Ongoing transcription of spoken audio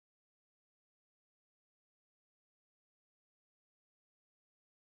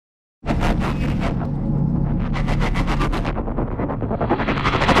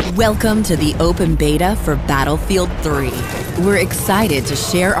Welcome to the open beta for Battlefield 3. We're excited to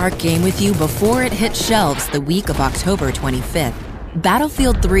share our game with you before it hits shelves the week of October 25th.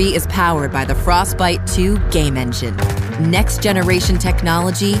 Battlefield 3 is powered by the Frostbite 2 game engine, next-generation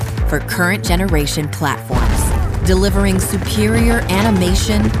technology for current-generation platforms, delivering superior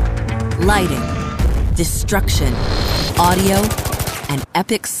animation, lighting, destruction, audio, and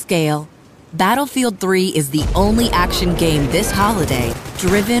epic scale. Battlefield 3 is the only action game this holiday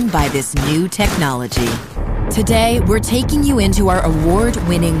driven by this new technology. Today, we're taking you into our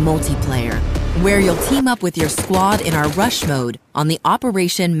award-winning multiplayer, where you'll team up with your squad in our Rush mode on the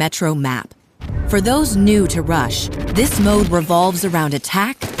Operation Metro map. For those new to Rush, this mode revolves around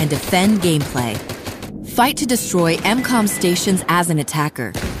attack and defend gameplay. Fight to destroy MCOM stations as an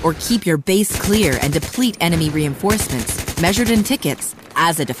attacker, or keep your base clear and deplete enemy reinforcements, measured in tickets,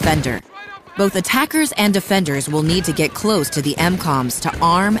 as a defender. Both attackers and defenders will need to get close to the MCOMs to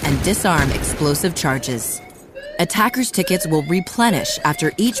arm and disarm explosive charges. Attackers' tickets will replenish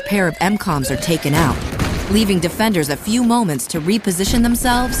after each pair of MCOMs are taken out, leaving defenders a few moments to reposition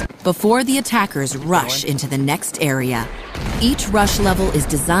themselves before the attackers rush into the next area. Each rush level is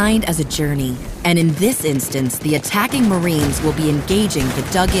designed as a journey, and in this instance, the attacking Marines will be engaging the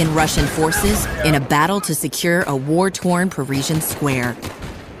dug-in Russian forces in a battle to secure a war-torn Parisian square.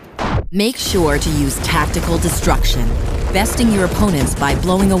 Make sure to use tactical destruction, besting your opponents by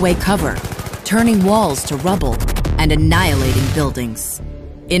blowing away cover, turning walls to rubble, and annihilating buildings.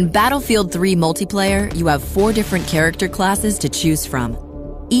 In Battlefield 3 multiplayer, you have 4 different character classes to choose from.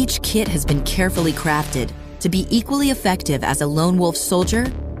 Each kit has been carefully crafted to be equally effective as a lone wolf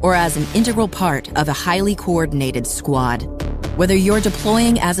soldier or as an integral part of a highly coordinated squad. Whether you're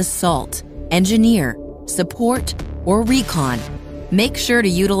deploying as assault, engineer, support, or recon, make sure to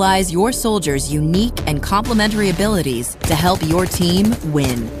utilize your soldiers' unique and complementary abilities to help your team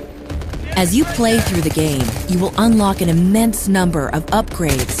win. As you play through the game, you will unlock an immense number of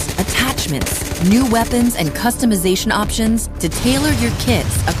upgrades, attachments, new weapons, and customization options to tailor your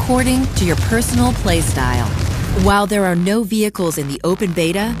kits according to your personal playstyle. While there are no vehicles in the open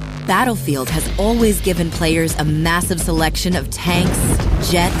beta, Battlefield has always given players a massive selection of tanks,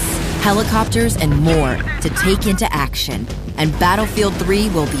 jets, helicopters, and more to take into action, and Battlefield 3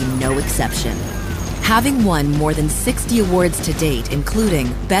 will be no exception. Having won more than 60 awards to date,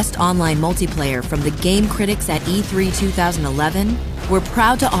 including Best Online Multiplayer from the Game Critics at E3 2011, we're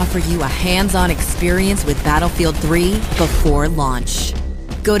proud to offer you a hands-on experience with Battlefield 3 before launch.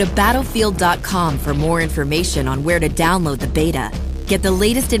 Go to battlefield.com for more information on where to download the beta. Get the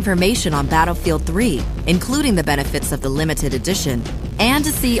latest information on Battlefield 3, including the benefits of the limited edition, and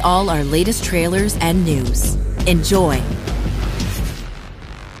to see all our latest trailers and news. Enjoy!